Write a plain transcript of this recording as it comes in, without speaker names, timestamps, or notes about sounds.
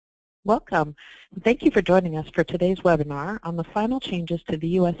Welcome. Thank you for joining us for today's webinar on the final changes to the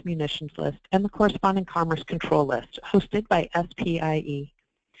U.S. munitions list and the corresponding commerce control list, hosted by SPIE.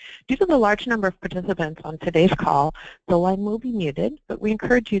 Due to the large number of participants on today's call, the line will be muted, but we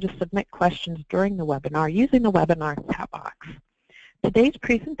encourage you to submit questions during the webinar using the webinar chat box. Today's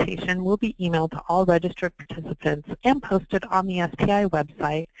presentation will be emailed to all registered participants and posted on the SPIE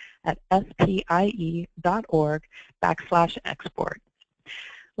website at spie.org/export.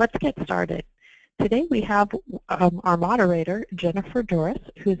 Let's get started. Today we have our moderator, Jennifer Douris,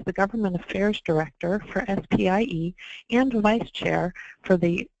 who is the Government Affairs Director for SPIE and Vice Chair for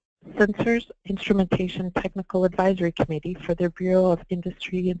the Sensors Instrumentation Technical Advisory Committee for the Bureau of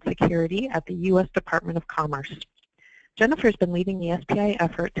Industry and Security at the U.S. Department of Commerce. Jennifer has been leading the SPIE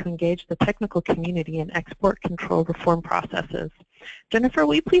effort to engage the technical community in export control reform processes. Jennifer,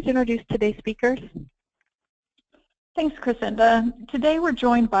 will you please introduce today's speakers? Thanks, Crescenda. Today we're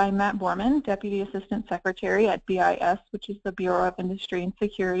joined by Matt Borman, Deputy Assistant Secretary at BIS, which is the Bureau of Industry and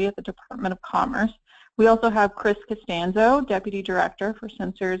Security at the Department of Commerce. We also have Chris Costanzo, Deputy Director for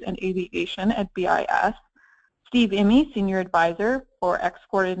Sensors and Aviation at BIS, Steve Emme, Senior Advisor for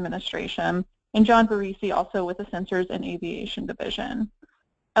Export Administration, and John Varesi, also with the Sensors and Aviation Division.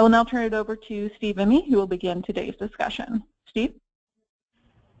 I will now turn it over to Steve Emme, who will begin today's discussion. Steve?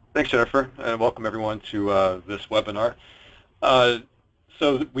 Thanks, Jennifer, and welcome everyone to this webinar. So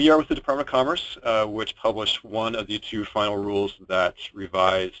we are with the Department of Commerce, which published one of the two final rules that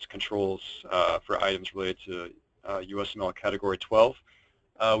revised controls for items related to USML Category XII.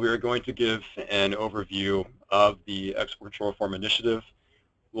 We are going to give an overview of the Export Control Reform Initiative.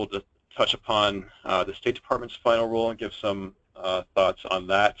 We'll touch upon the State Department's final rule and give some thoughts on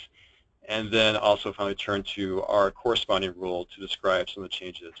that, and then also finally turn to our corresponding rule to describe some of the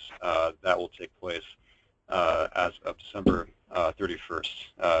changes that will take place as of December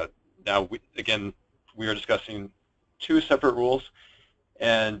 31st. Now, we are discussing two separate rules,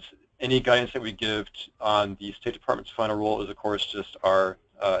 and any guidance that we give on the State Department's final rule is, of course, just our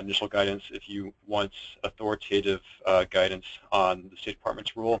initial guidance. If you want authoritative guidance on the State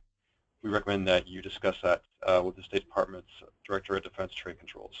Department's rule, we recommend that you discuss that with the State Department's Director of Defense Trade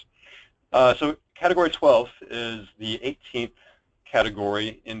Controls. So Category 12 is the 18th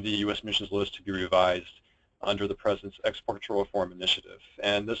category in the U.S. munitions list to be revised under the President's Export Control Reform Initiative.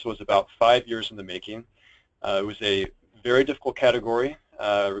 And this was about 5 years in the making. It was a very difficult category,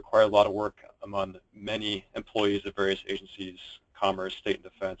 required a lot of work among many employees of various agencies, Commerce, State and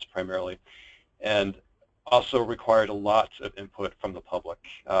Defense primarily, and also required a lot of input from the public.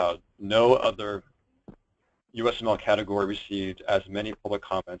 No other USML category received as many public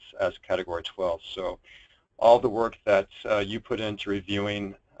comments as Category 12. So all the work that you put into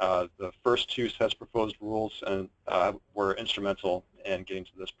reviewing the first two sets of proposed rules and were instrumental in getting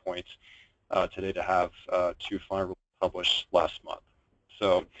to this point today to have two final rules published last month.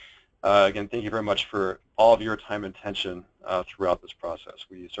 So again, thank you very much for all of your time and attention throughout this process.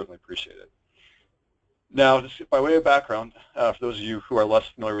 We certainly appreciate it. Now, just by way of background, for those of you who are less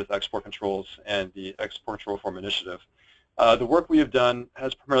familiar with export controls and the Export Control Reform Initiative, the work we have done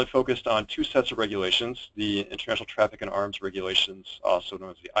has primarily focused on two sets of regulations, the International Traffic in Arms Regulations, also known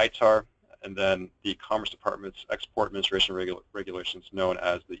as the ITAR, and then the Commerce Department's Export Administration Regulations, known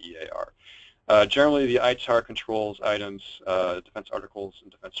as the EAR. Generally, the ITAR controls items, defense articles,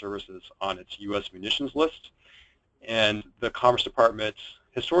 and defense services on its U.S. munitions list, and the Commerce Department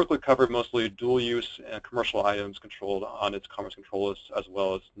historically covered mostly dual-use and commercial items controlled on its commerce control list, as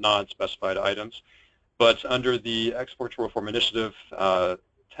well as non-specified items. But under the Export Control Reform Initiative,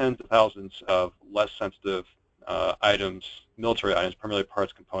 tens of thousands of less sensitive items, military items, primarily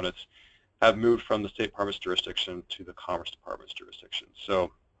parts components, have moved from the State Department's jurisdiction to the Commerce Department's jurisdiction.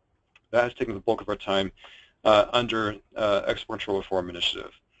 So that has taken the bulk of our time under Export Control Reform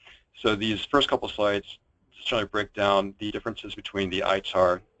Initiative. So these first couple slides trying to break down the differences between the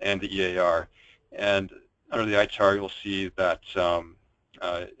ITAR and the EAR. And under the ITAR, you'll see that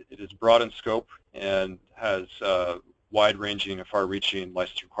it is broad in scope and has wide-ranging and far-reaching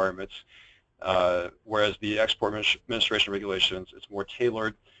license requirements, whereas the Export Administration Regulations, it's more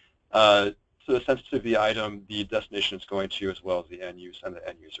tailored to the sensitivity of the item, the destination it's going to, as well as the end use and the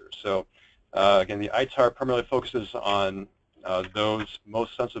end user. So again, the ITAR primarily focuses on those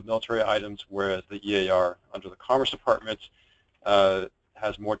most sensitive military items, whereas the EAR under the Commerce Department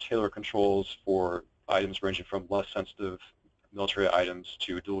has more tailored controls for items ranging from less sensitive military items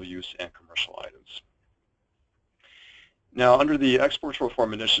to dual use and commercial items. Now, under the Export Control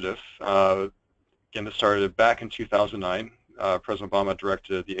Reform Initiative, again, this started back in 2009. President Obama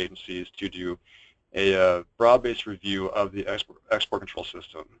directed the agencies to do a broad-based review of the export control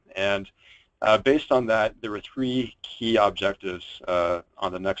system. And based on that, there were three key objectives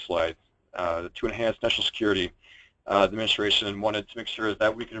on the next slide. To enhance national security, the administration wanted to make sure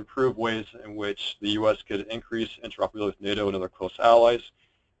that we could improve ways in which the U.S. could increase interoperability with NATO and other close allies,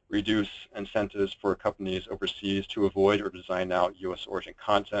 reduce incentives for companies overseas to avoid or design out U.S. origin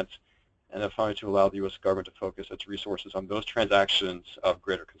content, and then finally to allow the U.S. government to focus its resources on those transactions of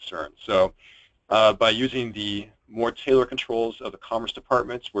greater concern. So by using the more tailored controls of the Commerce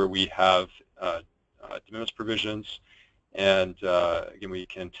Department, where we have de minimis provisions, and again, we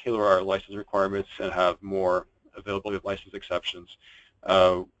can tailor our license requirements and have more availability of license exceptions.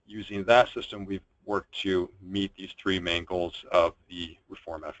 Using that system, we've worked to meet these three main goals of the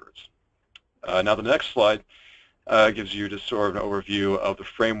reform efforts. Now the next slide gives you just sort of an overview of the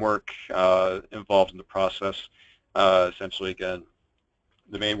framework involved in the process. Essentially, again,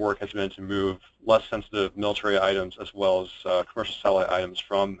 the main work has been to move less sensitive military items as well as commercial satellite items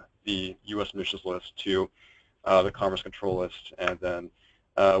from the U.S. munitions list to the Commerce Control List, and then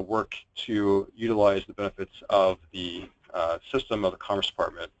work to utilize the benefits of the system of the Commerce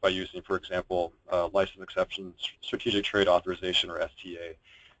Department by using, for example, license exceptions, strategic trade authorization, or STA,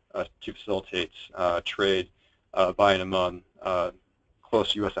 to facilitate trade by and among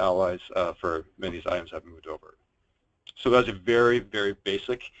close U.S. allies for many of these items that have moved over. So that's a very, very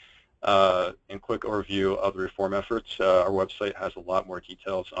basic and quick overview of the reform efforts. Our website has a lot more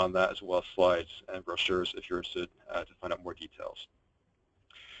details on that, as well as slides and brochures if you're interested to find out more details.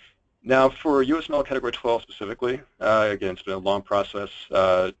 Now for USML Category 12 specifically, again, it's been a long process.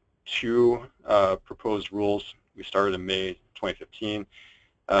 Two proposed rules. We started in May 2015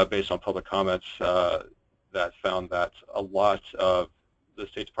 based on public comments that found that a lot of the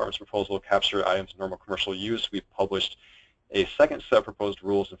State Department's proposal captured items of normal commercial use. We published a second set of proposed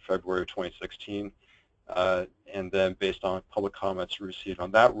rules in February of 2016, and then based on public comments received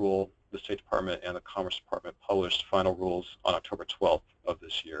on that rule, the State Department and the Commerce Department published final rules on October 12th of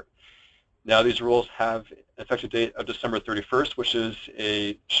this year. Now these rules have an effective date of December 31st, which is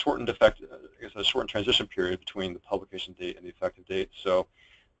a shortened a shortened transition period between the publication date and the effective date. So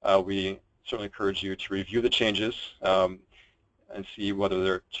we certainly encourage you to review the changes and see whether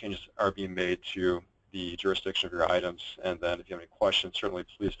their changes are being made to the jurisdiction of your items. And then if you have any questions, certainly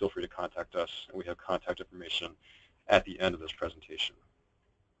please feel free to contact us, and we have contact information at the end of this presentation.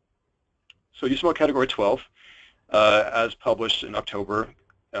 So USML Category 12, as published in October,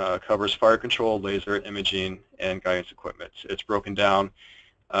 covers fire control, laser, imaging, and guidance equipment. It's broken down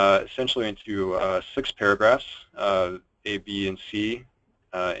essentially into 6 paragraphs. A, B, and C,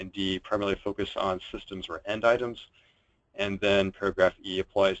 and D primarily focus on systems or end items. And then paragraph E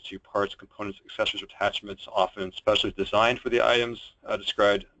applies to parts, components, accessories, or attachments, often specially designed for the items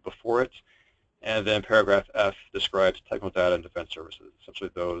described before it. And then paragraph F describes technical data and defense services, essentially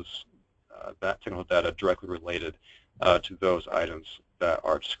those that technical data directly related to those items that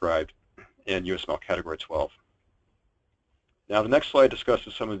are described in USML Category 12. Now the next slide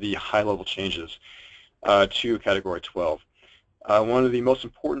discusses some of the high-level changes to Category 12. One of the most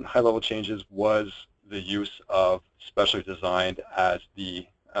important high-level changes was the use of specially designed as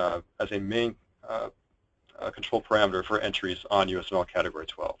a main control parameter for entries on USML Category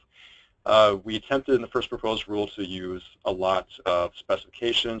 12. We attempted in the first proposed rule to use a lot of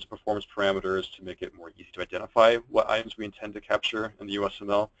specifications, performance parameters to make it more easy to identify what items we intend to capture in the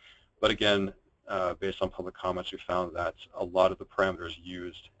USML. But again, based on public comments, we found that a lot of the parameters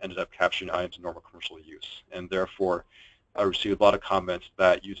used ended up capturing items of normal commercial use, and therefore I received a lot of comments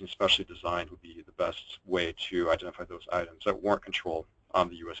that using specially designed would be the best way to identify those items that weren't controlled on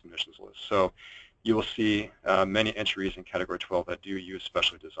the U.S. munitions list. So you will see many entries in Category 12 that do use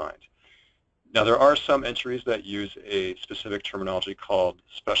specially designed. Now there are some entries that use a specific terminology called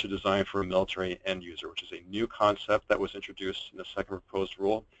specially designed for a military end user, which is a new concept that was introduced in the second proposed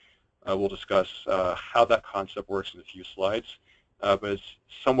rule. We'll discuss how that concept works in a few slides. But it's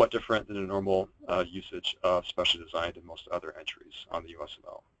somewhat different than a normal usage of specially designed in most other entries on the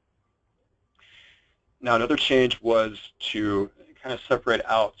USML. Now another change was to kind of separate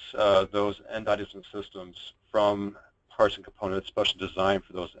out those end items and systems from parts and components specially designed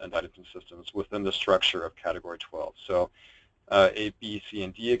for those end items and systems within the structure of Category 12. So A, B, C,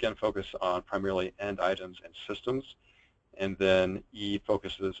 and D again focus on primarily end items and systems, and then E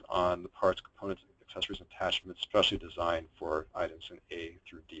focuses on the parts, components, accessories, and attachments specially designed for items in A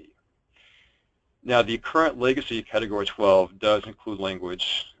through D. Now the current legacy Category 12 does include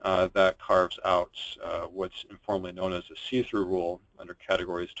language that carves out what's informally known as the see-through rule under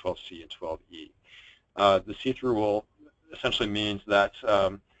Categories 12C and 12E. The see-through rule essentially means that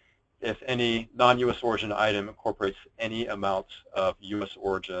if any non-U.S. origin item incorporates any amount of U.S.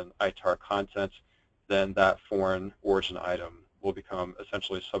 origin ITAR content, then that foreign origin item will become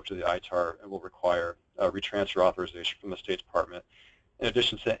essentially subject to the ITAR and will require retransfer authorization from the State Department, in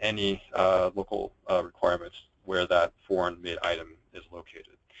addition to any local requirements where that foreign-made item is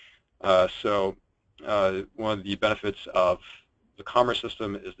located. So one of the benefits of the commerce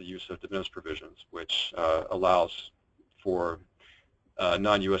system is the use of de minimis provisions, which allows for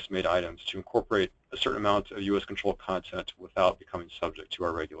non-U.S. made items to incorporate a certain amount of U.S. controlled content without becoming subject to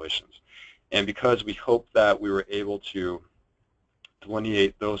our regulations. And because we hope that we were able to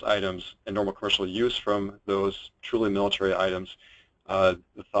delineate those items in normal commercial use from those truly military items,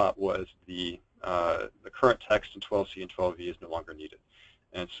 the thought was the current text in 12C and 12E is no longer needed.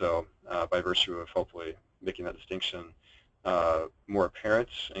 And so by virtue of hopefully making that distinction more apparent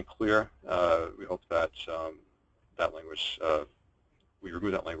and clear, we hope that that language, we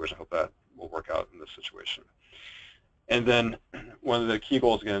remove that language and hope that will work out in this situation. And then one of the key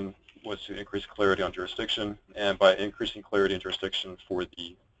goals, again, was to increase clarity on jurisdiction. And by increasing clarity on jurisdiction for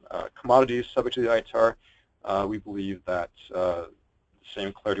the commodities subject to the ITAR, we believe that the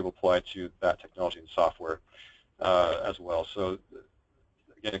same clarity will apply to that technology and software as well. So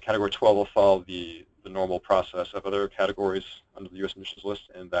again, Category 12 will follow the normal process of other categories under the U.S. emissions list,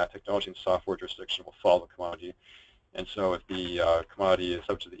 and that technology and software jurisdiction will follow the commodity. And so if the commodity is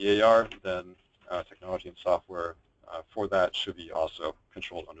subject to the EAR, then technology and software for that should be also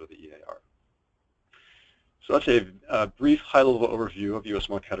controlled under the EAR. So that's a brief high-level overview of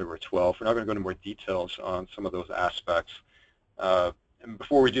USML Category 12. We're now going to go into more details on some of those aspects. And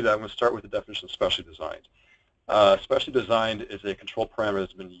before we do that, I'm going to start with the definition of specially designed. Specially designed is a control parameter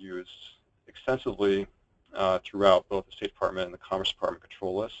that's been used extensively throughout both the State Department and the Commerce Department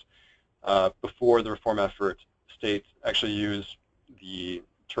control lists. Before the reform effort, states actually used the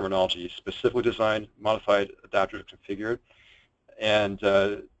terminology specifically designed, modified, adapted, or configured. And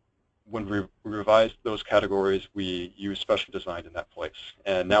when we revised those categories, we used specially designed in that place.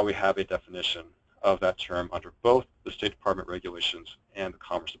 And now we have a definition of that term under both the State Department regulations and the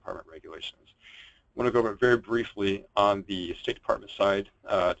Commerce Department regulations. I want to go over it very briefly on the State Department side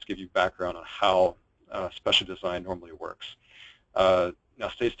to give you background on how specially designed normally works. Now,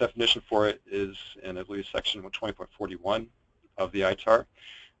 state's definition for it is in, I believe, section 20.41 of the ITAR.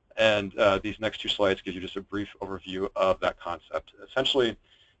 And these next two slides give you just a brief overview of that concept. Essentially,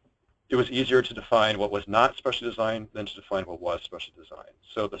 it was easier to define what was not specially designed than to define what was specially designed.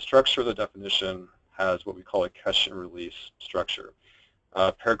 So the structure of the definition has what we call a catch and release structure.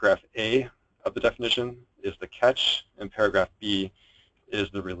 Paragraph A of the definition is the catch, and paragraph B is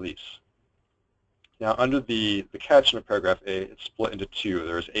the release. Now, under the catch in paragraph A, it's split into two.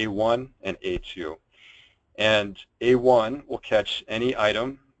 There's A1 and A2. And A1 will catch any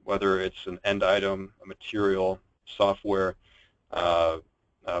item, whether it's an end item, a material, software,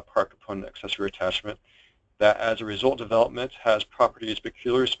 part component, accessory attachment, that as a result of development has properties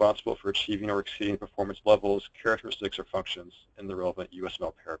peculiarly responsible for achieving or exceeding performance levels, characteristics, or functions in the relevant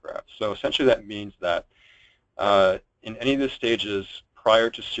USML paragraph. So essentially that means that in any of the stages prior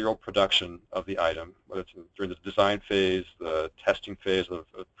to serial production of the item, whether it's during the design phase, the testing phase of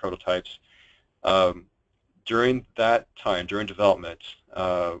prototypes, during that time, during development,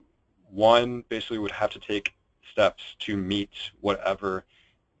 one basically would have to take steps to meet whatever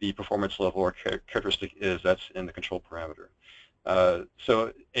the performance level or characteristic is that's in the control parameter.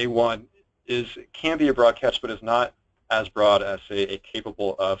 So A1 can be a broad catch, but is not as broad as, say, a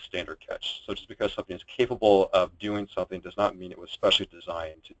capable of standard catch. So just because something is capable of doing something does not mean it was specially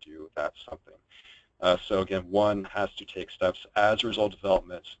designed to do that something. So again, one has to take steps as a result of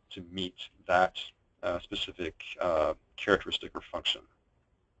development to meet that specific characteristic or function.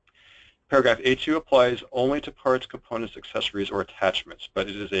 Paragraph A2 applies only to parts, components, accessories, or attachments, but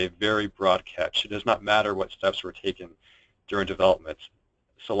it is a very broad catch. It does not matter what steps were taken during development,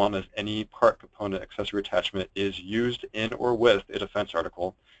 so long as any part, component, accessory, attachment is used in or with a defense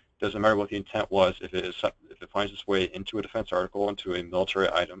article. Doesn't matter what the intent was. If it finds its way into a defense article, into a military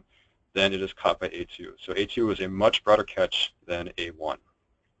item, then it is caught by A2. So A2 is a much broader catch than A1.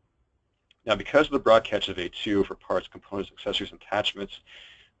 Now, because of the broad catch of A2 for parts, components, accessories, and attachments,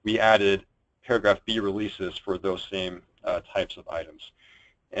 we added paragraph B releases for those same types of items.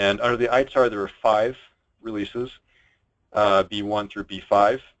 And under the ITAR, there are 5 releases, B1 through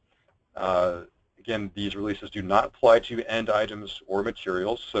B5. Again, these releases do not apply to end items or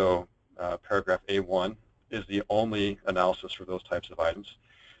materials, so paragraph A1 is the only analysis for those types of items.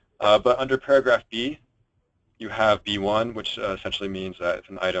 But under paragraph B, you have B1, which essentially means that if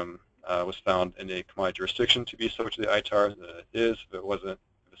an item was found in a commodity jurisdiction to be subject to the ITAR, then it is. If it wasn't,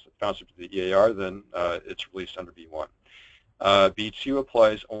 if found to the EAR, then it's released under B1. B2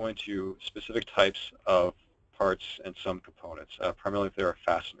 applies only to specific types of parts and some components, primarily if they are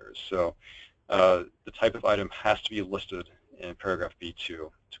fasteners. So the type of item has to be listed in paragraph B2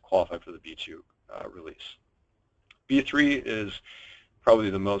 to qualify for the B2 release. B3 is probably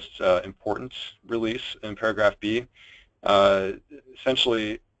the most important release in paragraph B.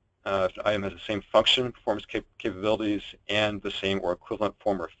 Essentially, if an item has the same function, performance capabilities, and the same or equivalent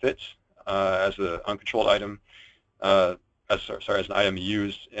form or fit as an uncontrolled item, as an item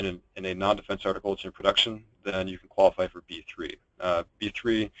used in a non-defense article that's in production, then you can qualify for B3.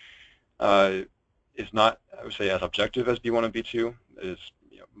 B3 is not, I would say, as objective as B1 and B2. It is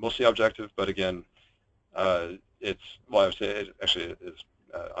mostly objective, but again, it's, well, I would say it actually is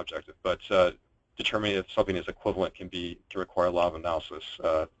objective, but determining if something is equivalent can require a lot of analysis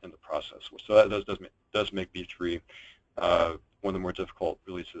in the process. So that does make B3 one of the more difficult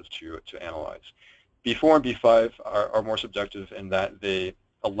releases to analyze. B4 and B5 are more subjective in that they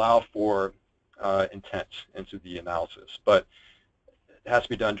allow for intent into the analysis, but it has to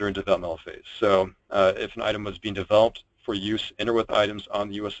be done during developmental phase. So if an item was being developed for use in or with items on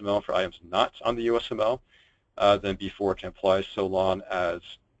the USML for items not on the USML, then B4 can apply so long as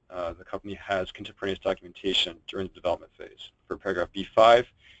the company has contemporaneous documentation during the development phase. For paragraph B5,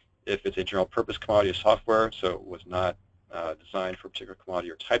 if it's a general purpose commodity or software, so it was not designed for a particular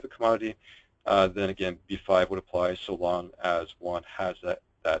commodity or type of commodity, then again B5 would apply so long as one has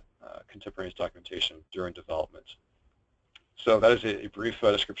that contemporaneous documentation during development. So that is a brief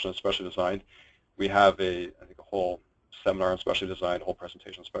description of specially designed. We have I think a whole seminar on specially designed, a whole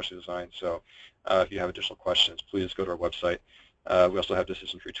presentation on specially designed. So if you have additional questions, please go to our website. We also have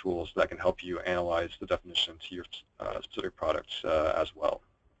decision tree tools that can help you analyze the definition to your specific products as well.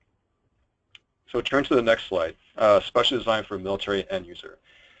 So turn to the next slide, specially designed for military end user.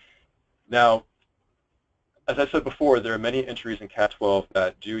 Now, as I said before, there are many entries in Cat 12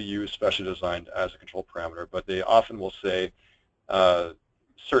 that do use specially designed as a control parameter, but they often will say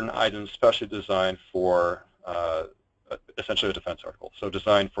certain items specially designed for essentially a defense article, so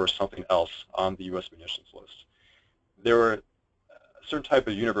designed for something else on the U.S. munitions list. There were a certain type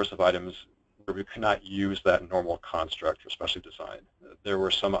of universe of items where we could not use that normal construct for specially designed. There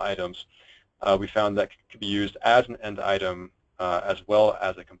were some items we found that could be used as an end item as well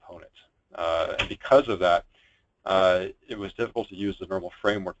as a component. And because of that, it was difficult to use the normal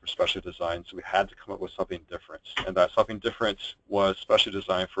framework for specially designed, so we had to come up with something different. And that something different was specially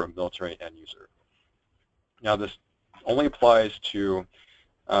designed for a military end user. Now, this only applies to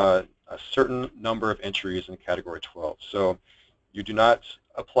a certain number of entries in Category 12. So you do not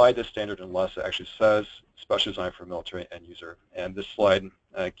apply this standard unless it actually says specially designed for military end user. And this slide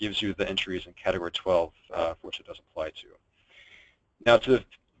gives you the entries in Category 12 for which it does apply to. Now,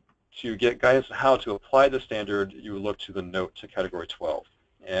 to get guidance on how to apply the standard, you would look to the note to Category 12.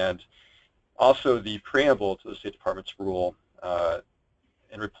 And also the preamble to the State Department's rule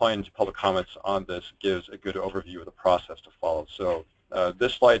in replying to public comments on this gives a good overview of the process to follow. So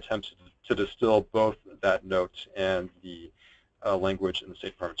this slide attempts to distill both that note and the language in the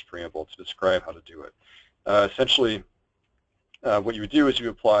State Department's preamble to describe how to do it. Essentially, what you would do is you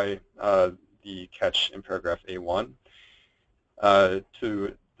apply the catch in paragraph A1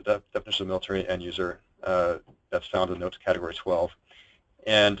 to the definition of military end user that's found in the note to Category 12.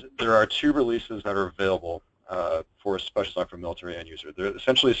 And there are two releases that are available for special design for military end user. They're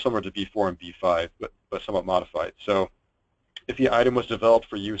essentially similar to B4 and B5, but somewhat modified. So if the item was developed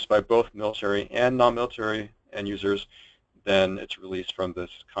for use by both military and non-military end users, then it's released from this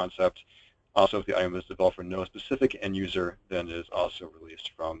concept. Also, if the item is developed for no specific end user, then it is also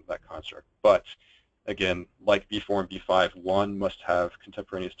released from that construct. But again, like B4 and B5, one must have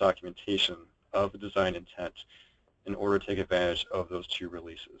contemporaneous documentation of the design intent in order to take advantage of those two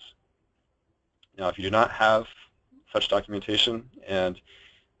releases. Now, if you do not have such documentation and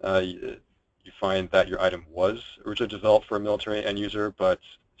you find that your item was originally developed for a military end user, but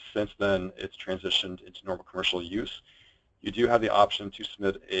since then it's transitioned into normal commercial use, you do have the option to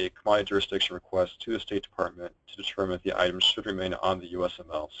submit a commodity jurisdiction request to the State Department to determine if the item should remain on the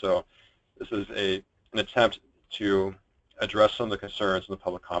USML. So this is an attempt to address some of the concerns in the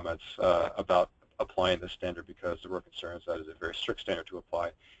public comments about applying this standard, because there were concerns that it is a very strict standard to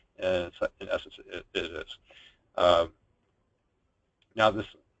apply, and in essence it is. Now, this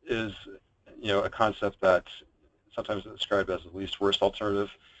is a concept that sometimes is described as the least worst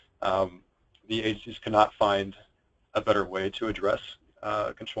alternative. The agencies cannot find a better way to address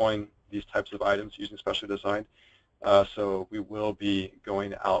controlling these types of items using specially designed. So we will be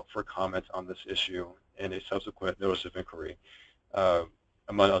going out for comment on this issue in a subsequent notice of inquiry.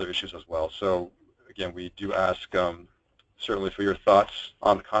 among other issues as well. So again, we do ask certainly for your thoughts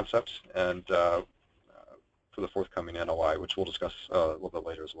on the concepts and for the forthcoming NOI, which we'll discuss a little bit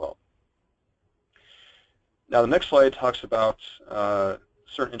later as well. Now the next slide talks about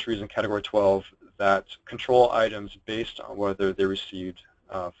certain entries in Category 12 that control items based on whether they received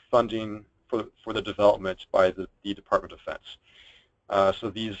funding for the development by the Department of Defense. So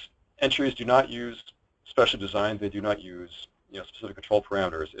these entries do not use special design. They do not use specific control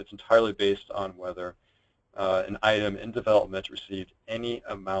parameters. It's entirely based on whether an item in development received any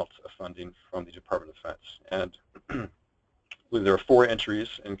amount of funding from the Department of Defense. And I believe there are 4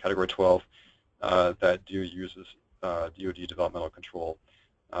 entries in Category 12 that do use this DoD developmental control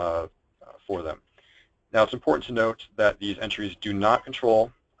for them. Now it's important to note that these entries do not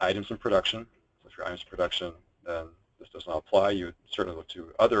control items in production. So if your items in production, then this does not apply. You would certainly look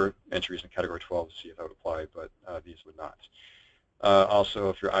to other entries in Category 12 to see if that would apply, but these would not. Also,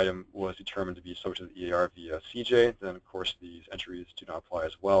 if your item was determined to be subject to the EAR via CJ, then of course these entries do not apply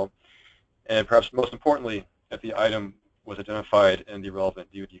as well. And perhaps most importantly, if the item was identified in the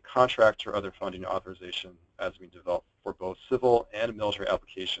relevant DoD contract or other funding authorization as being developed for both civil and military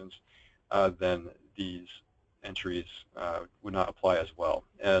applications, then these entries would not apply as well.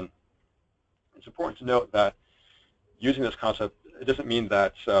 And it's important to note that using this concept, it doesn't mean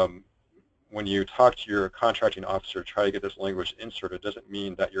that when you talk to your contracting officer, try to get this language inserted, it doesn't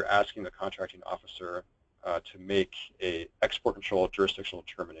mean that you're asking the contracting officer to make a export control jurisdictional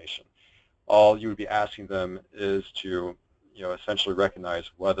determination. All you would be asking them is to essentially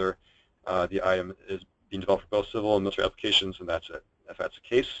recognize whether the item is being developed for both civil and military applications, and that's it. If that's the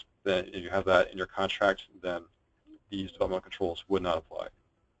case, then if you have that in your contract, then these developmental controls would not apply.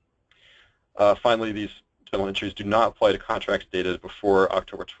 Finally, these general entries do not apply to contracts dated before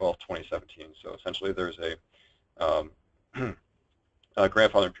October 12, 2017. So essentially there's a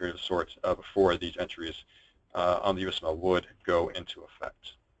grandfathering period of sorts before these entries on the USML would go into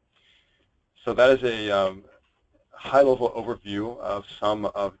effect. So that is a high-level overview of some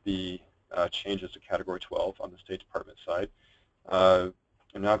of the changes to Category 12 on the State Department side. I'm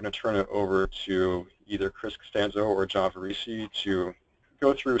now going to turn it over to either Chris Costanzo or John Varesi to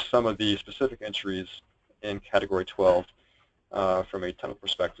go through some of the specific entries in Category 12 from a technical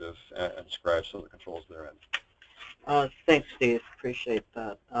perspective and describe some of the controls therein. Thanks, Steve. Appreciate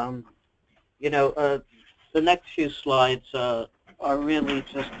that. The next few slides are really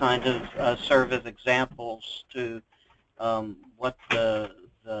just kind of serve as examples to what the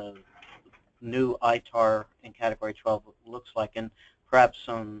new ITAR in Category 12 looks like, and perhaps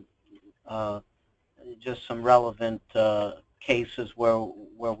some just some relevant cases where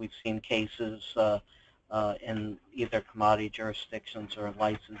we've seen cases in either commodity jurisdictions or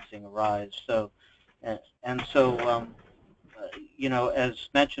licensing arise. So, as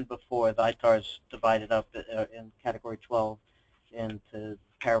mentioned before, the ITAR is divided up in Category 12 into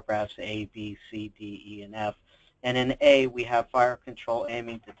paragraphs A, B, C, D, E, and F. And in A, we have fire control,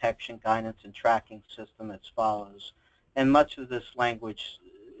 aiming, detection, guidance, and tracking system as follows. And much of this language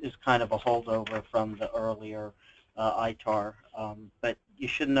is kind of a holdover from the earlier ITAR. But you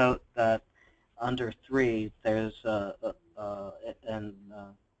should note that under 3, there's an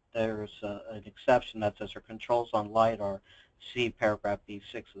exception that says for controls on LIDAR, see paragraph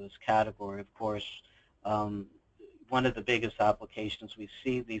B6 of this category. Of course, one of the biggest applications we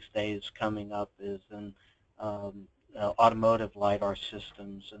see these days coming up is in automotive LIDAR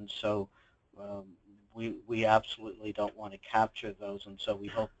systems, and so we absolutely don't want to capture those, and so we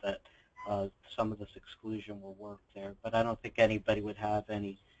hope that some of this exclusion will work there. But I don't think anybody would have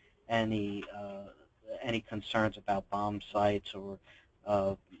any concerns about bomb sites or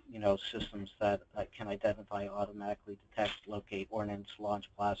systems that can identify, automatically detect, locate, ordnance, launch,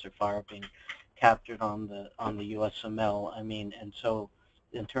 blast, or fire being captured on the USML. I mean, and so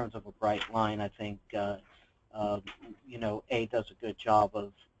in terms of a bright line, I think A does a good job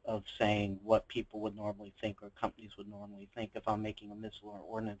of saying what people would normally think or companies would normally think. If I'm making a missile or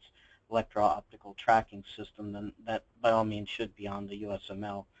ordnance electro-optical tracking system, then that by all means should be on the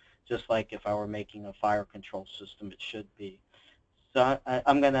USML. Just like if I were making a fire control system, it should be. So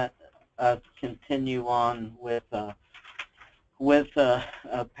I'm going to continue on with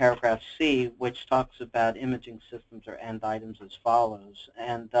paragraph C, which talks about imaging systems or end items as follows.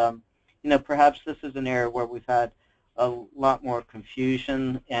 And perhaps this is an area where we've had a lot more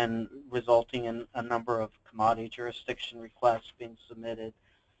confusion and resulting in a number of commodity jurisdiction requests being submitted.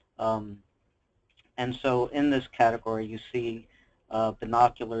 And so in this category, you see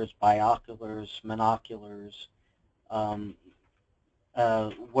binoculars, bioculars, monoculars,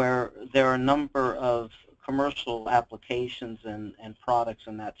 where there are a number of commercial applications and products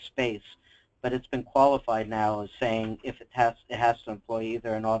in that space, but it's been qualified now as saying if it has to employ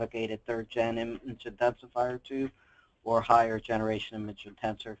either an autogated third-gen image intensifier tube or higher generation image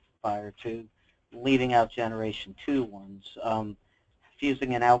intensifier tube, leaving out generation 2 ones.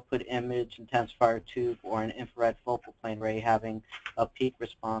 Fusing an output image intensifier tube or an infrared focal plane array having a peak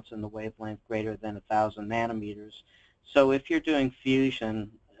response in the wavelength greater than 1,000 nanometers. So if you're doing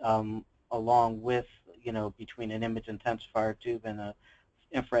fusion along with, between an image intensifier tube and an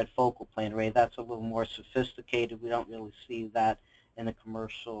infrared focal plane array, that's a little more sophisticated. We don't really see that in the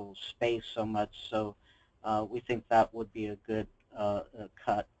commercial space so much. So we think that would be a good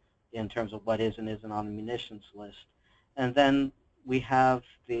cut in terms of what is and isn't on the munitions list. And then we have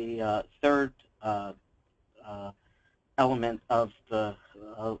the third element of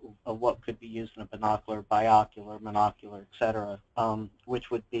what could be used in a binocular, biocular, monocular, etc.,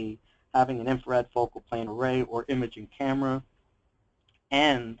 which would be having an infrared focal plane array or imaging camera,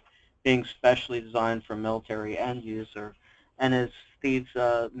 and being specially designed for military end user. And as Steve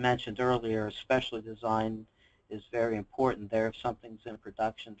mentioned earlier, specially designed is very important there. If something's in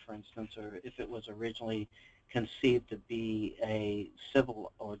production, for instance, or if it was originally conceived to be a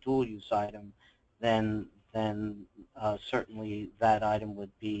civil or dual use item, then certainly that item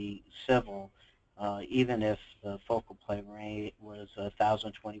would be civil, even if the focal plane array was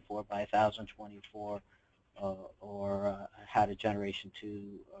 1024 by 1024, or had a generation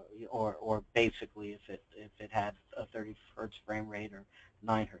 2, or basically if it had a 30 hertz frame rate or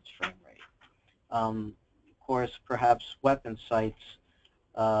 9 hertz frame rate. Of course, perhaps weapon sights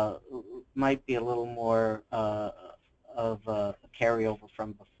might be a little more of a carryover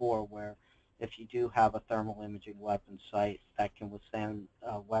from before, where if you do have a thermal imaging weapon sight that can withstand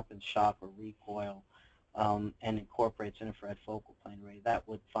weapon shock or recoil and incorporates an infrared focal plane array, that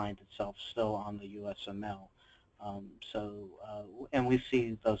would find itself still on the USML. And we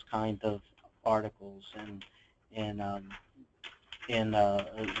see those kind of articles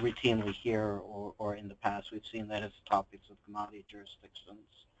routinely here or in the past. We've seen that as topics of commodity jurisdictions.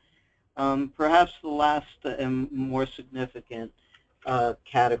 Perhaps the last and more significant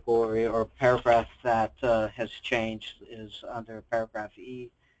category or paragraph that has changed is under paragraph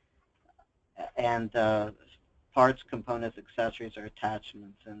E, and parts, components, accessories, or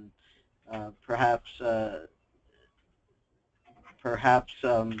attachments. And perhaps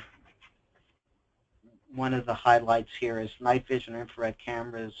one of the highlights here is night vision infrared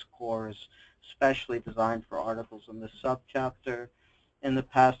cameras, cores, specially designed for articles in this subchapter. In the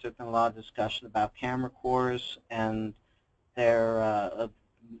past, there's been a lot of discussion about camera cores and their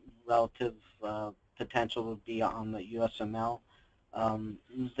relative potential to be on the USML.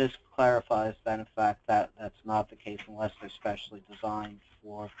 This clarifies that, in fact, that's not the case unless they're specially designed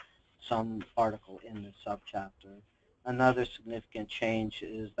for some article in this subchapter. Another significant change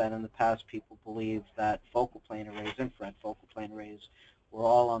is that in the past, people believed that focal plane arrays, infrared focal plane arrays, were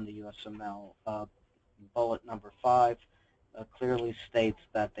all on the USML. Bullet number 5 clearly states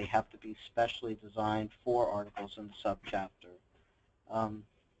that they have to be specially designed for articles in the subchapter.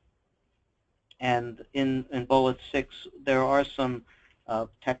 And in bullet 6, there are some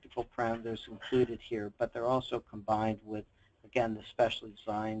technical parameters included here, but they're also combined with, again, the specially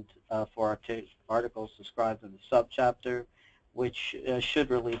designed for articles described in the subchapter, which should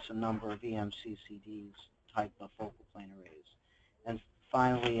release a number of EMCCDs type of focal plane arrays. And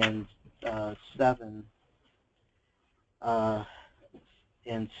finally, in 7,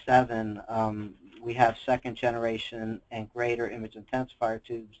 we have second generation and greater image intensifier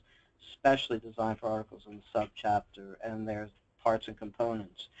tubes specially designed for articles in the subchapter, and there's parts and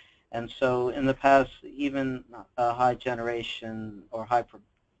components. And so in the past, even high generation or high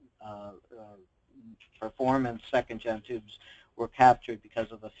performance second gen tubes were captured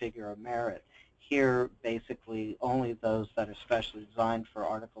because of a figure of merit. Here, basically, only those that are specially designed for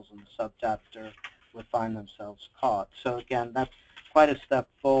articles in the subchapter would find themselves caught. So again, that's quite a step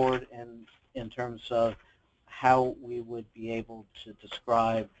forward in terms of how we would be able to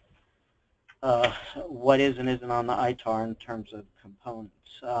describe what is and isn't on the ITAR in terms of components.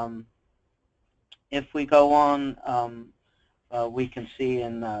 If we go on, we can see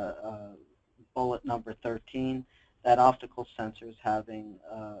in bullet number 13 that optical sensors having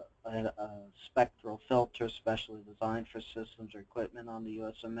a spectral filter specially designed for systems or equipment on the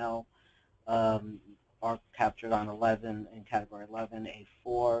USML are captured on 11 in category 11,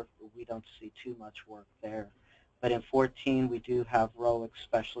 A4. We don't see too much work there. But in 14, we do have ROIC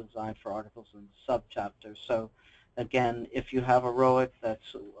specially designed for articles in the subchapter. So again, if you have a ROIC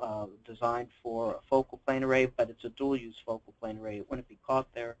that's designed for a focal plane array, but it's a dual-use focal plane array, it wouldn't be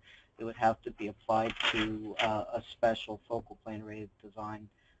caught there. it would have to be applied to a special focal plane array designed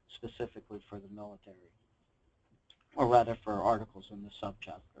specifically for the military, or rather for articles in the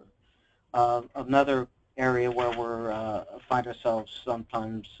subchapter. Another area where we find ourselves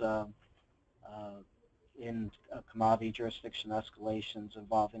sometimes in commodity jurisdiction escalations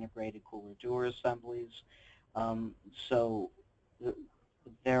involve integrated cooler doer assemblies. So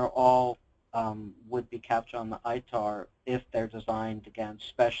they're all would be captured on the ITAR if they're designed, again,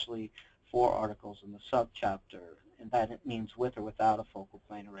 specially for articles in the subchapter, and that it means with or without a focal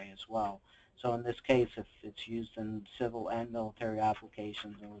plane array as well. So in this case, if it's used in civil and military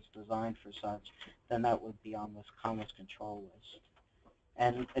applications and was designed for such, then that would be on this Commerce Control List.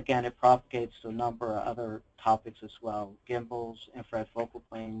 And again, it propagates to a number of other topics as well: gimbals, infrared focal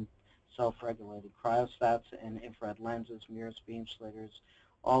plane, self-regulated cryostats, and infrared lenses, mirrors, beam splitters.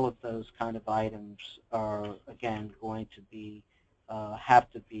 All of those kind of items are, again, going to be have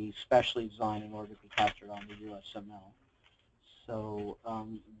to be specially designed in order to be captured on the USML. So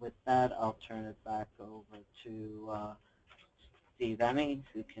with that, I'll turn it back over to Steve Emme,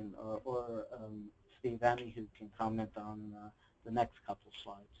 who can, Steve Emme, who can comment on the next couple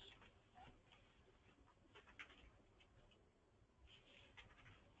slides.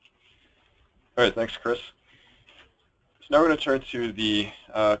 All right, thanks, Chris. So now we're going to turn to the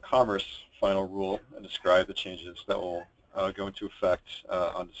Commerce final rule and describe the changes that will go into effect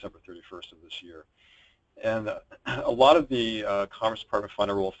on December 31st of this year. And a lot of the Commerce Department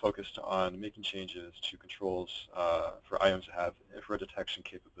final rule focused on making changes to controls for items that have infrared detection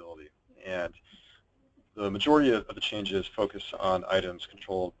capability. And the majority of the changes focus on items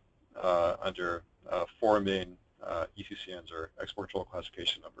controlled under four main ECCNs, or export control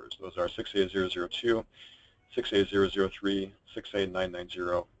classification numbers. Those are 6A002, 6A003,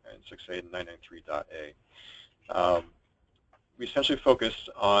 6A990, and 6A993.A. We essentially focused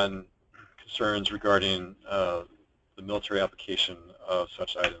on concerns regarding the military application of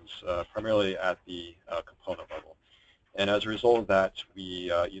such items, primarily at the component level. And as a result of that,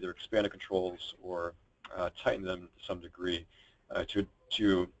 we either expanded controls or tightened them to some degree to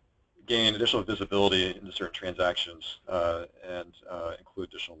gain additional visibility into certain transactions and include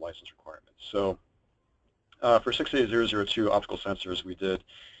additional license requirements. So for 6A002 optical sensors, we did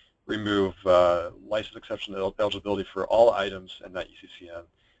remove license exception eligibility for all items in that ECCN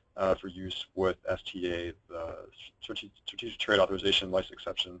for use with STA, the Strategic Trade Authorization License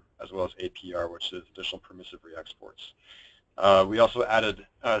Exception, as well as APR, which is additional permissive re-exports. We also added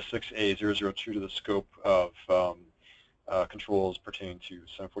 6A002 to the scope of controls pertaining to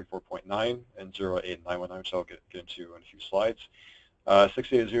 744.9 and 08919, which I'll get into in a few slides.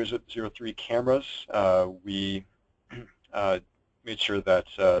 6A003 cameras, we made sure that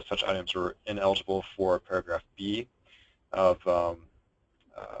such items were ineligible for paragraph B of,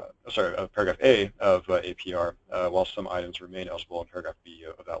 paragraph A of APR, while some items remain eligible in paragraph B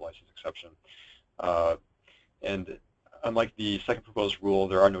of that license exception. And unlike the second proposed rule,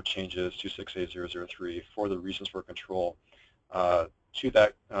 there are no changes to 6A003 for the reasons for control to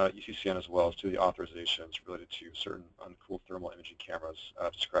that ECCN, as well as to the authorizations related to certain uncooled thermal imaging cameras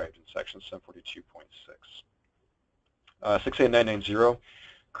described in section 742.6. 6A990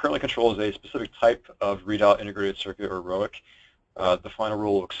 currently controls a specific type of readout integrated circuit, or ROIC. The final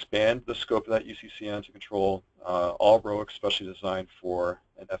rule will expand the scope of that ECCN to control all ROICs specially designed for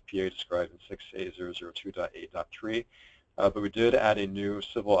an FPA described in 6A002.8.3. But we did add a new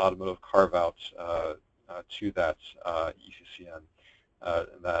civil automotive carve-out to that ECCN,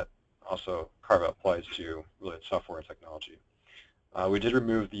 and that also carve-out applies to related software and technology. We did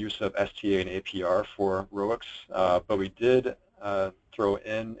remove the use of STA and APR for ROICs, but we did throw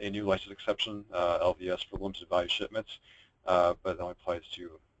in a new license exception, LVS, for limited value shipments, but it only applies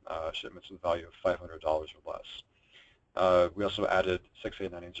to shipments with a value of $500 or less. We also added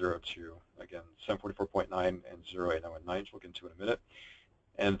 6A990 to, again, 744.9 and 08919, which we'll get into in a minute,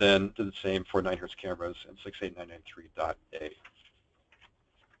 and then did the same for 9 Hz cameras and 68993.A.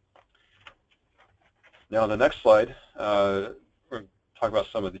 Now on the next slide, we're going to talk about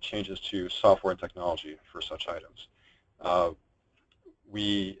some of the changes to software and technology for such items.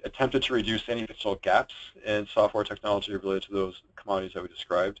 We attempted to reduce any potential gaps in software technology related to those commodities that we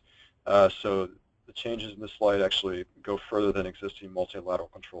described. So the changes in this slide actually go further than existing multilateral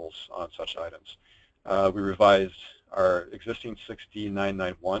controls on such items. We revised our existing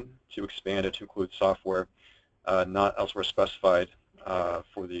 6D991 to expand it to include software not elsewhere specified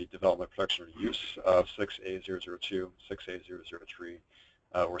for the development, production, or use of 6A002, 6A003,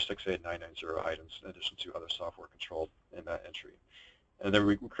 or 6A990 items, in addition to other software controlled in that entry. And then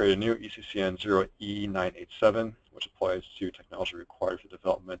we create a new ECCN 0E987, which applies to technology required for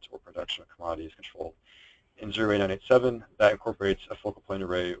development or production of commodities controlled in 0E987. That incorporates a focal plane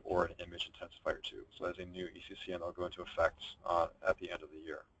array or an image intensifier tube. So that's a new ECCN that will go into effect at the end of the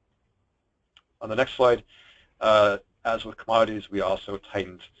year. On the next slide, as with commodities, we also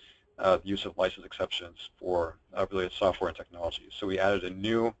tightened the use of license exceptions for related software and technology. So we added a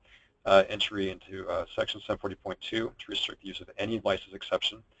new entry into section 740.2 to restrict the use of any license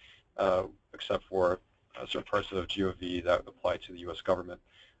exception except for certain parts of GOV that apply to the U.S. government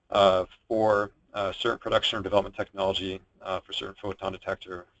for certain production or development technology, for certain photon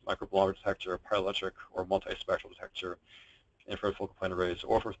detector, microbolometer detector, piezoelectric or multispectral detector, infrared focal plane arrays,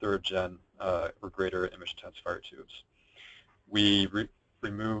 or for third-gen or greater image intensifier tubes. We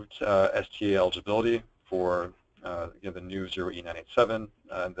removed STA eligibility for again, the new 0E987,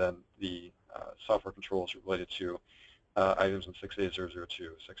 and then the software controls related to items in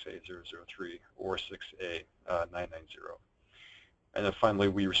 6A002, 6A003, or 6A990. And then finally,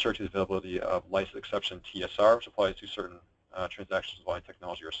 we restricted the availability of license exception TSR, which applies to certain transactions involving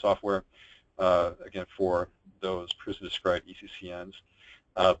technology or software, again, for those previously described ECCNs.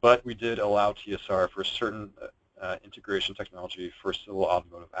 But we did allow TSR for certain integration technology for civil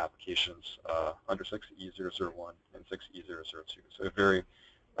automotive applications under 6E001 and 6E002. So a very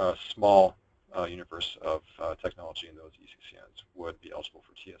small universe of technology in those ECCNs would be eligible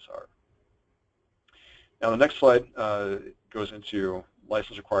for TSR. Now the next slide goes into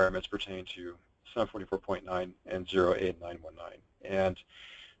license requirements pertaining to 744.9 and 08919. And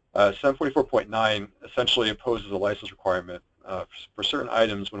 744.9 essentially imposes a license requirement for certain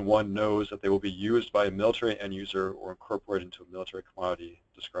items when one knows that they will be used by a military end user or incorporated into a military commodity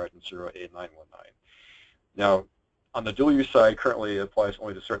described in 08919. Now, on the dual use side, currently it applies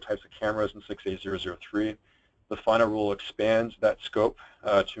only to certain types of cameras in 6A003. The final rule expands that scope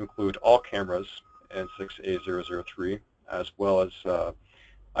to include all cameras in 6A003, as well as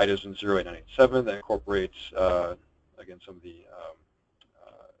items in 08987 that incorporates, again, some of the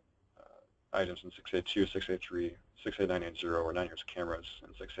items in 6A2, 6A3, 6A990 or 9 Hz cameras,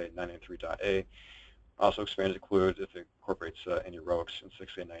 and 6A993.A. Also expanded to include if it incorporates any ROICs in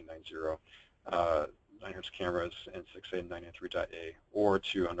 6A990, 9 Hz cameras and 6A993.A, or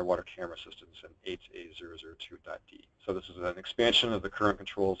to underwater camera systems in 8A002.D. So this is an expansion of the current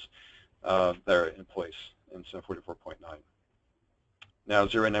controls that are in place in 744.9. Now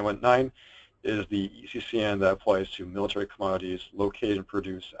 08919 is the ECCN that applies to military commodities located and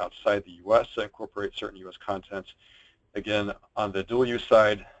produced outside the U.S. that incorporate certain U.S. content. Again, on the dual use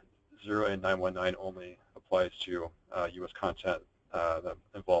side, 08919 only applies to U.S. content that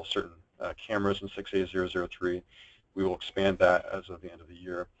involves certain cameras in 6A003. We will expand that as of the end of the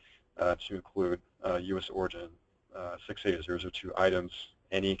year to include U.S. origin 6A002 items,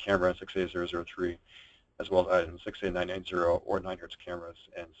 any camera in 6A003, as well as items 6A990 or 9 Hz cameras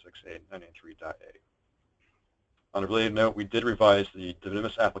and 6A993.A. On a related note, we did revise the de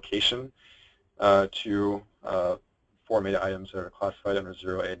minimis application to formatted items that are classified under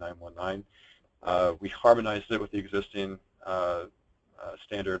 08919. We harmonized it with the existing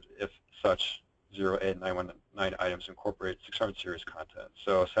standard if such 08919 items incorporate 600 series content.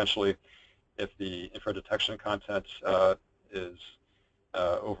 So essentially, if the infrared detection content is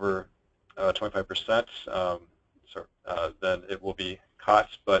over 25%, then it will be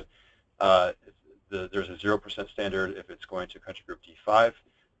COTS, but there's a 0% standard if it's going to country group D5,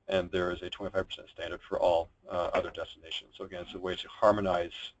 and there is a 25% standard for all other destinations. So again, it's a way to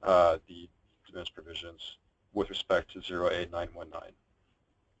harmonize the de minimis provisions with respect to 08919.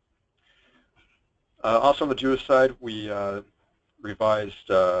 Also on the JUIS side, we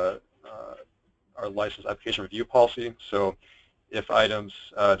revised our license application review policy. So if items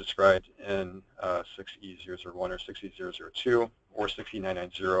described in 6E001 or 6E002 or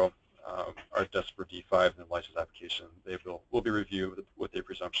 6E990 are destined for D5 in the license application, they will be reviewed with a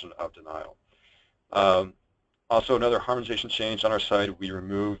presumption of denial. Also, another harmonization change on our side, we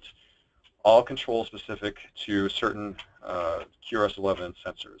removed all controls specific to certain QRS-11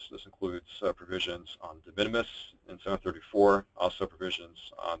 sensors. This includes provisions on de minimis in 734, also provisions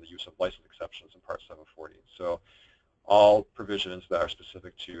on the use of license exceptions in Part 740. So all provisions that are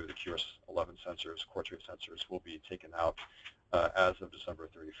specific to the QRS-11 sensors, core trait sensors, will be taken out as of December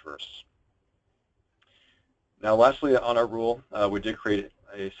 31st. Now lastly, on our rule, we did create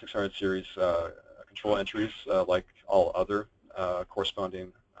a 600 series control entries like all other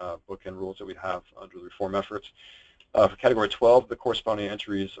corresponding bookend rules that we have under the reform efforts. For Category 12, the corresponding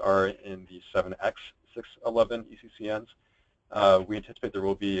entries are in the 7X611 ECCNs. We anticipate there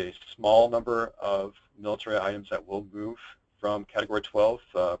will be a small number of military items that will move from Category 12,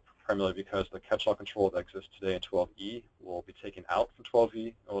 primarily because the catch-all control that exists today in 12E will be taken out from 12E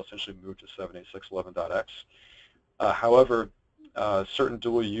and will essentially move to 78611.x. However, certain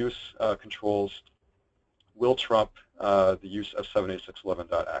dual-use controls will trump the use of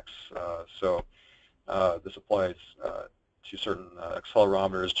 78611.x. So this applies to certain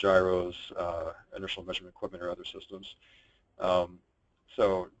accelerometers, gyros, inertial measurement equipment, or other systems.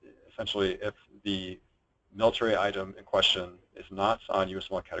 So essentially, if the military item in question is not on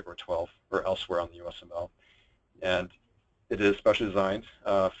USML Category 12 or elsewhere on the USML, and it is specially designed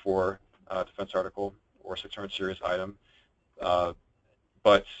for defense article or 600 series item,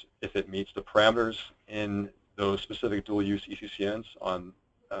 but if it meets the parameters in those specific dual-use ECCNs on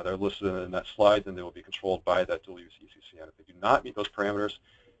that are listed in that slide, then they will be controlled by that dual-use ECCN. If they do not meet those parameters,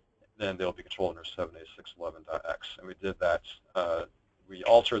 then they will be controlled under 78611.x. And we did that. We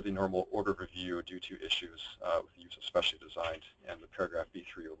altered the normal order of review due to issues with the use of specially designed and the paragraph B3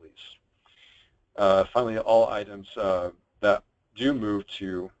 release. Finally, all items that do move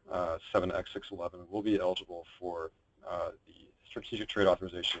to 7X611 will be eligible for the Strategic Trade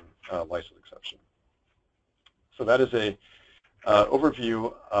Authorization license exception. So that is a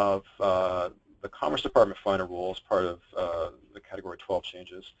overview of the Commerce Department final rule as part of the Category 12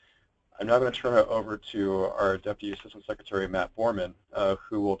 changes. I'm now going to turn it over to our Deputy Assistant Secretary, Matt Borman,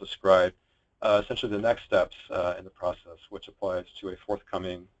 who will describe essentially the next steps in the process, which applies to a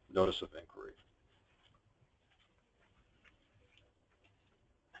forthcoming notice of inquiry.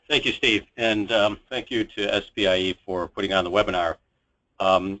 Thank you, Steve, and thank you to SPIE for putting on the webinar.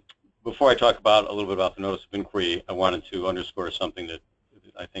 Before I talk about a little bit about the notice of inquiry, I wanted to underscore something that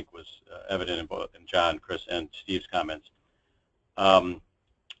I think was evident in both John, Chris, and Steve's comments.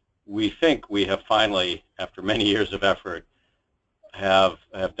 We think we have finally, after many years of effort, have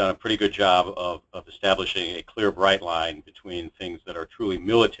done a pretty good job of establishing a clear, bright line between things that are truly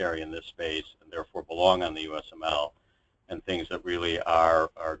military in this space and therefore belong on the USML, and things that really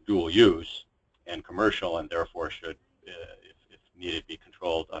are dual use and commercial and therefore should, if needed, be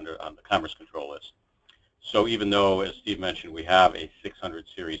controlled on the Commerce Control List. So even though, as Steve mentioned, we have a 600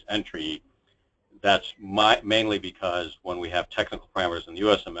 series entry, that's mainly because when we have technical parameters in the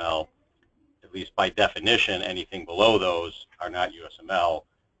USML, at least by definition, anything below those are not USML,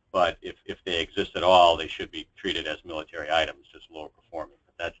 but if they exist at all, they should be treated as military items, just lower performing.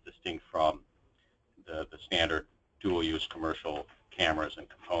 But that's distinct from the standard dual-use commercial cameras and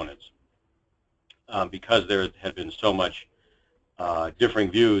components. Because there had been so much differing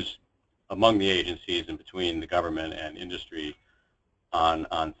views among the agencies and between the government and industry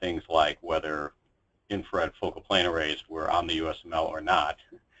on things like whether infrared focal plane arrays were on the USML or not,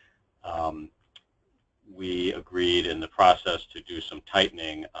 we agreed in the process to do some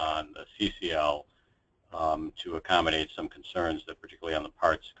tightening on the CCL to accommodate some concerns that particularly on the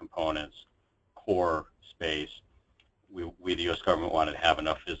parts, components, core space, we the U.S. government wanted to have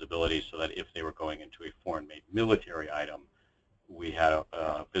enough visibility so that if they were going into a foreign-made military item, we had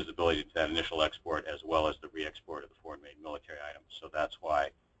visibility to that initial export as well as the re-export of the foreign-made military items. So that's why,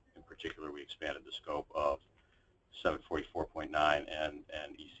 in particular, we expanded the scope of 744.9 and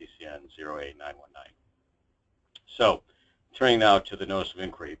ECCN 08919. So, turning now to the notice of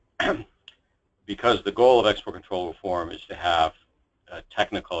inquiry, because the goal of export control reform is to have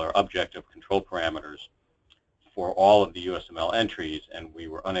technical or objective control parameters for all of the USML entries, and we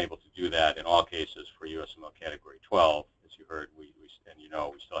were unable to do that in all cases for USML Category 12. As you heard, and you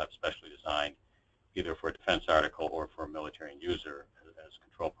know, we still have specially designed either for a defense article or for a military end user as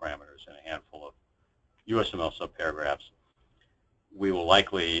control parameters in a handful of USML subparagraphs. We will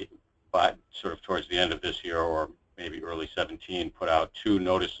likely, by sort of towards the end of this year or maybe early 17, put out 2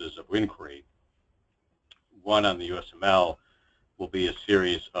 notices of inquiry. One on the USML will be a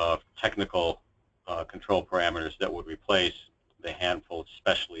series of technical control parameters that would replace the handful of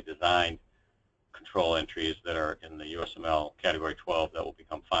specially designed control entries that are in the USML Category 12 that will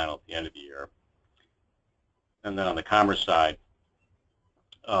become final at the end of the year. And then on the commerce side,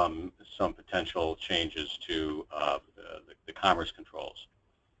 some potential changes to the commerce controls.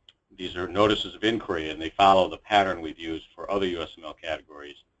 These are notices of inquiry, and they follow the pattern we've used for other USML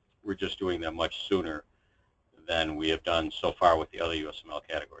categories. We're just doing them much sooner than we have done so far with the other USML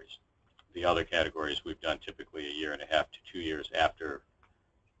categories. The other categories we've done typically 1.5 to 2 years after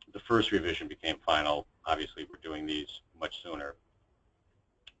the first revision became final. Obviously, we're doing these much sooner.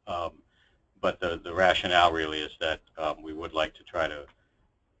 But the rationale really is that we would like to try to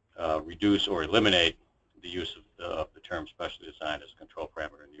reduce or eliminate the use of the term specially designed as a control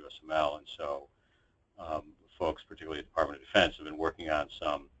parameter in USML. And so folks, particularly the Department of Defense, have been working on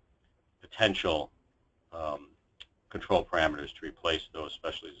some potential control parameters to replace those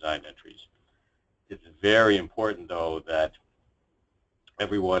specially designed entries. It's very important, though, that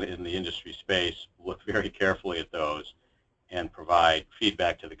everyone in the industry space look very carefully at those and provide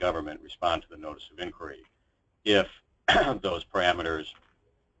feedback to the government, respond to the notice of inquiry. If those parameters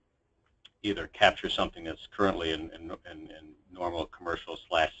either capture something that's currently in normal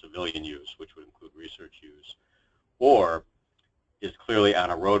commercial/civilian use, which would include research use, or is clearly on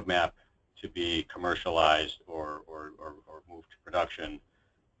a roadmap to be commercialized or moved to production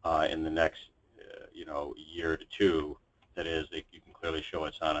in the next year to two. That is, you can clearly show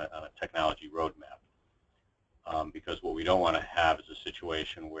it's on a technology roadmap. Because what we don't want to have is a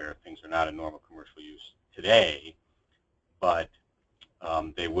situation where things are not in normal commercial use today, but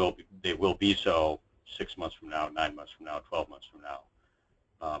they will be so 6 months from now, 9 months from now, 12 months from now.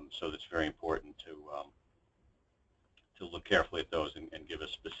 So it's very important to look carefully at those and give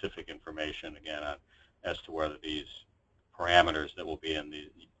us specific information again as to whether these parameters that will be in the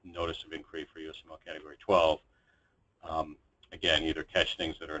notice of inquiry for USML Category 12 again, either catch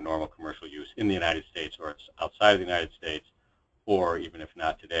things that are in normal commercial use in the United States or it's outside of the United States, or even if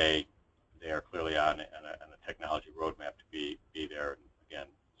not today, they are clearly on a technology roadmap to be there, again,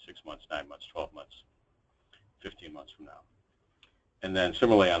 6 months, 9 months, 12 months, 15 months from now. And then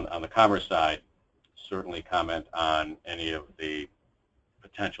similarly on the commerce side, certainly comment on any of the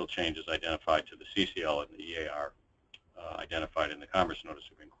potential changes identified to the CCL and the EAR identified in the Commerce Notice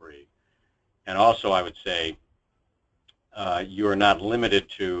of Inquiry. And also, I would say, you are not limited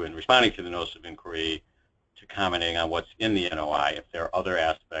to, in responding to the Notice of Inquiry, to commenting on what's in the NOI. If there are other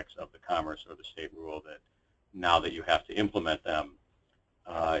aspects of the commerce or the state rule that, now that you have to implement them,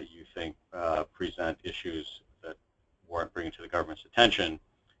 you think present issues that warrant bringing to the government's attention,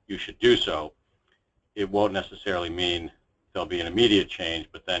 you should do so. It won't necessarily mean there'll be an immediate change,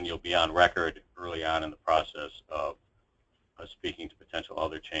 but then you'll be on record early on in the process of speaking to potential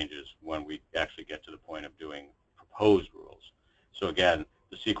other changes when we actually get to the point of doing proposed rules. So again,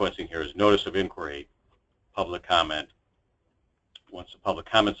 the sequencing here is notice of inquiry, public comment. Once the public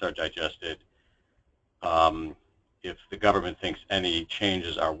comments are digested, if the government thinks any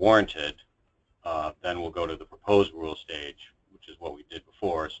changes are warranted, then we'll go to the proposed rule stage, which is what we did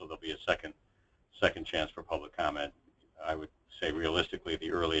before. So there'll be a second chance for public comment. I would say realistically,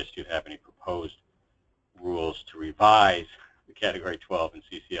 the earliest you'd have any proposed rules to revise the Category 12 and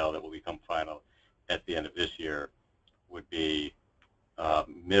CCL that will become final at the end of this year would be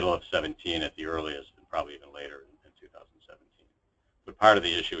middle of 17 at the earliest, and probably even later in 2017. But part of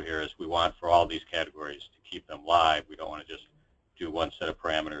the issue here is we want for all these categories to keep them live. We don't want to just do one set of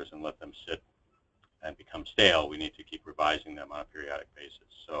parameters and let them sit and become stale. We need to keep revising them on a periodic basis.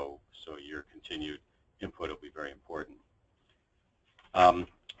 So your continued input will be very important. I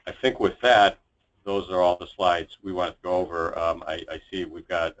think with that, those are all the slides we wanted to go over. I see we've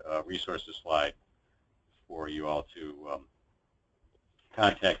got a resources slide for you all to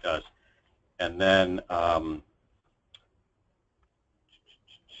contact us. And then I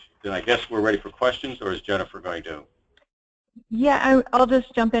guess we're ready for questions, or is Jennifer going to? Yeah, I'll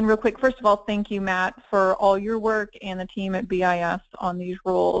just jump in real quick. First of all, thank you, Matt, for all your work and the team at BIS on these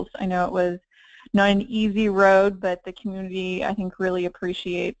rules. I know it was not an easy road, but the community, I think, really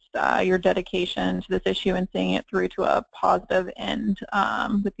appreciates your dedication to this issue and seeing it through to a positive end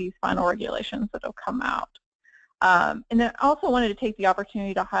with these final regulations that will come out. And then I also wanted to take the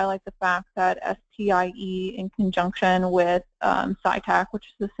opportunity to highlight the fact that SPIE, in conjunction with SITAC, which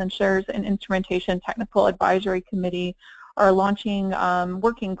is the Sensors and Instrumentation Technical Advisory Committee, are launching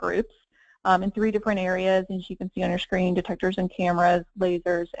working groups in 3 different areas, as you can see on your screen: detectors and cameras,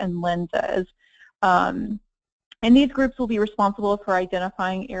 lasers, and lenses. And these groups will be responsible for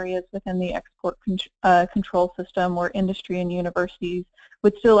identifying areas within the export control system where industry and universities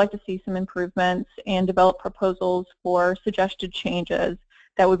would still like to see some improvements and develop proposals for suggested changes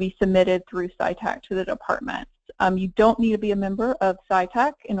that would be submitted through SITAC to the department. You don't need to be a member of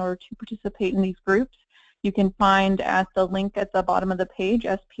SITAC in order to participate in these groups. You can find at the link at the bottom of the page,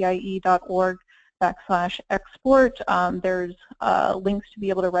 spie.org/export. There's links to be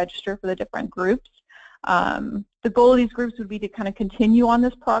able to register for the different groups. The goal of these groups would be to kind of continue on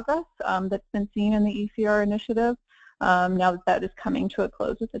this progress that's been seen in the ECR initiative now that is coming to a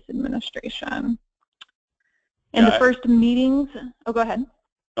close with this administration. And the first meetings, oh, go ahead.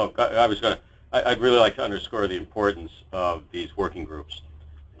 Oh, I'd really like to underscore the importance of these working groups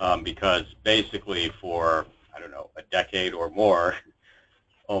because basically for, I don't know, a decade or more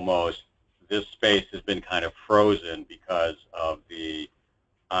almost, this space has been kind of frozen because of the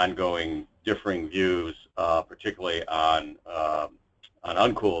ongoing differing views, particularly on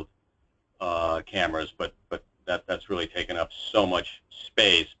uncooled cameras, but that's really taken up so much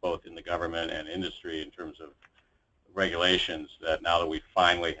space, both in the government and industry, in terms of regulations, that now that we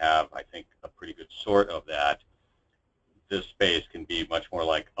finally have, I think, a pretty good sort of that, this space can be much more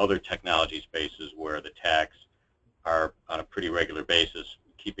like other technology spaces where the tags are on a pretty regular basis,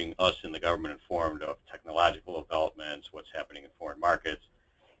 keeping us in the government informed of technological developments, what's happening in foreign markets,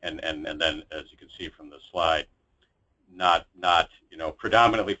 and then, as you can see from the slide, not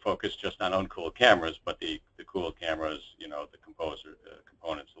predominantly focused just on uncooled cameras, but the cooled cameras, the components,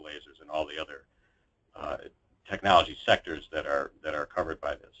 the lasers, and all the other technology sectors that are covered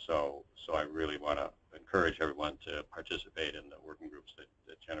by this. So I really want to encourage everyone to participate in the working groups that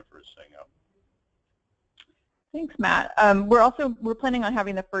Jennifer is setting up. Thanks, Matt. We're planning on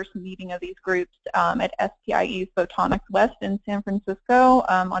having the first meeting of these groups at SPIE Photonics West in San Francisco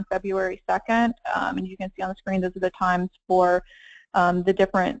on February 2nd. And you can see on the screen, those are the times for the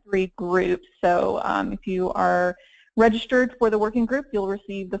different 3 groups. So if you are registered for the working group, you'll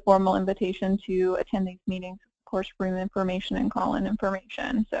receive the formal invitation to attend these meetings, of course, room information and call-in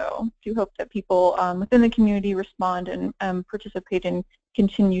information. So I do hope that people within the community respond and participate and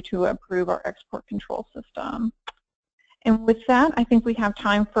continue to improve our export control system. And with that, I think we have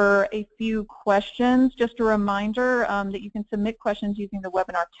time for a few questions. Just a reminder that you can submit questions using the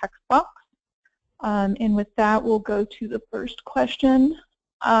webinar text box. And with that, we'll go to the first question.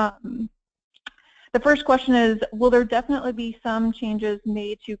 The first question is, will there definitely be some changes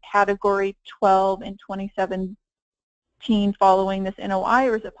made to Category 12 in 2017 following this NOI,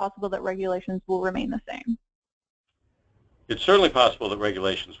 or is it possible that regulations will remain the same? It's certainly possible that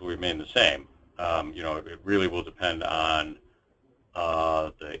regulations will remain the same. It really will depend on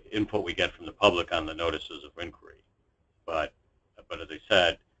the input we get from the public on the notices of inquiry. But as I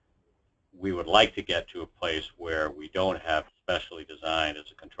said, we would like to get to a place where we don't have specially designed as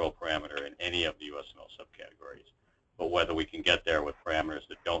a control parameter in any of the USML subcategories, but whether we can get there with parameters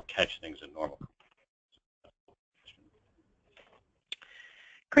that don't catch things in normal.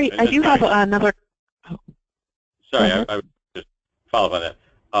 Great. I do have another. Oh. Sorry, I would just follow up on that.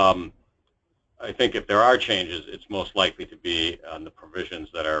 I think if there are changes, it's most likely to be on the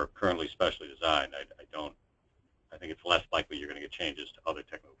provisions that are currently specially designed. I think it's less likely you're going to get changes to other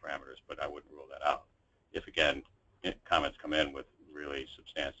technical parameters, but I wouldn't rule that out. If, again, comments come in with really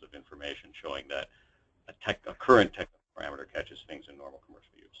substantive information showing that a current technical parameter catches things in normal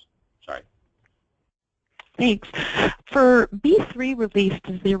commercial use. Sorry. Thanks. For B3 release,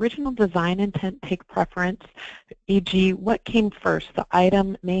 does the original design intent take preference? E.g., what came first? The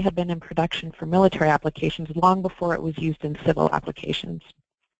item may have been in production for military applications long before it was used in civil applications.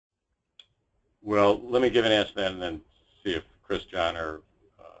 Well, let me give an answer to that and then see if Chris, John, or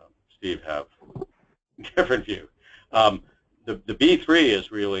Steve have a different view. The B3 is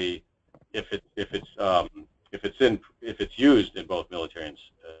really if it's used in both military and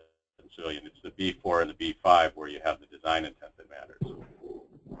civilian. It's the B4 and the B5 where you have the design intent that matters.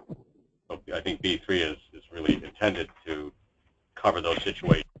 So I think B3 is really intended to cover those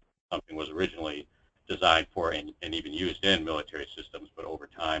situations. Something was originally designed for and even used in military systems, but over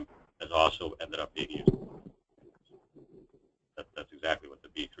time has also ended up being used. That's exactly what the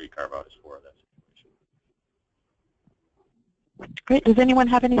B3 carve-out is for, that situation. Great. Does anyone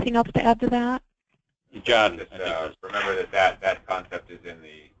have anything else to add to that? John, remember that concept is in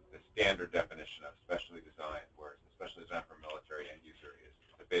the standard definition of specially designed, whereas the specially designed for military end user is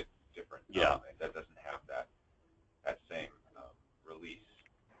a bit different. Yeah. That doesn't have that same release.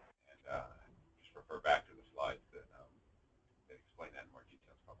 And just refer back to the slides that explain that in more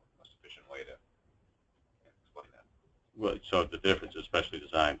detail. It's probably the most efficient way to explain that. Well, so the difference is specially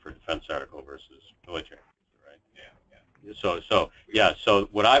designed for defense article versus military, right? Yeah.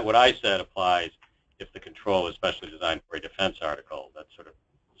 So what I said applies if the control is specially designed for a defense article. That's sort of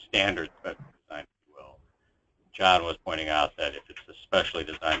standard specially designed, if you will. John was pointing out that if it's especially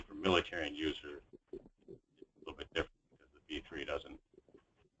designed for military end user, it's a little bit different because the B3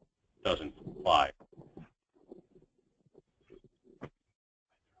 doesn't apply.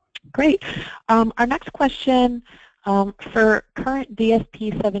 Great. Our next question, for current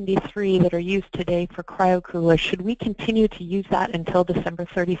DSP-73 that are used today for cryocoolers, should we continue to use that until December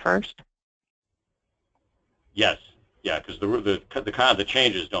 31st? Yes. Yeah, because the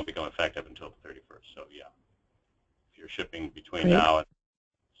changes don't become effective until the 31st. So yeah, if you're shipping between now and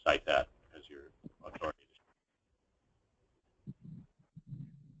cite that as your authority.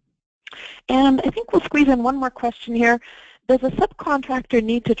 And I think we'll squeeze in one more question here. Does a subcontractor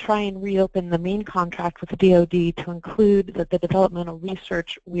need to try and reopen the main contract with DoD to include that the developmental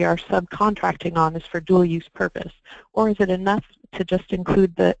research we are subcontracting on is for dual-use purpose, or is it enough to just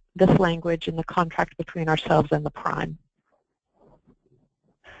include this language in the contract between ourselves and the prime.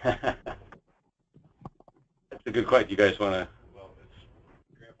 That's a good question. You guys want to? Well, it's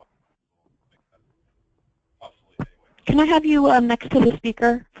grandfather obsolete anyway. Can I have you next to the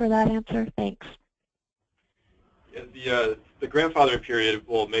speaker for that answer? Thanks. Yeah, the grandfathering period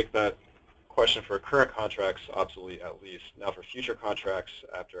will make that question for current contracts obsolete at least. Now for future contracts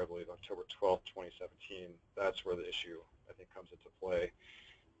after, I believe, October 12th, 2017, that's where the issue, I think, comes into play.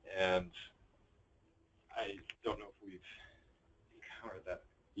 And I don't know if we've encountered that.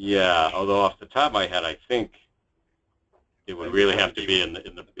 Yeah, although off the top of my head, I think it would really have to be in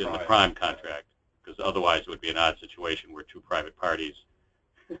the prime contract, because otherwise it would be an odd situation where two private parties,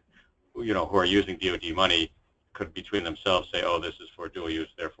 who are using DoD money, could between themselves say, oh, this is for dual use,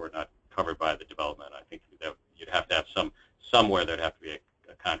 therefore not covered by the development. I think that you'd have to have somewhere there'd have to be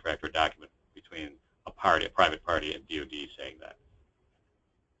a contract or document between a private party, and DoD saying that.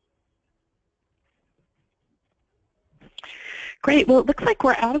 Great. Well, it looks like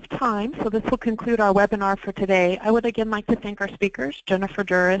we're out of time, so this will conclude our webinar for today. I would again like to thank our speakers, Jennifer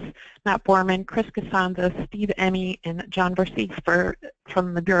Douris, Matt Borman, Chris Costanzo, Steve Emme, and John Varesi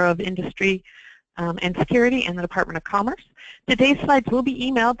from the Bureau of Industry and Security and the Department of Commerce. Today's slides will be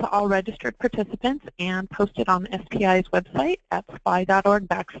emailed to all registered participants and posted on SPI's website at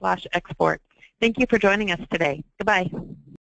spie.org/export. Thank you for joining us today. Goodbye.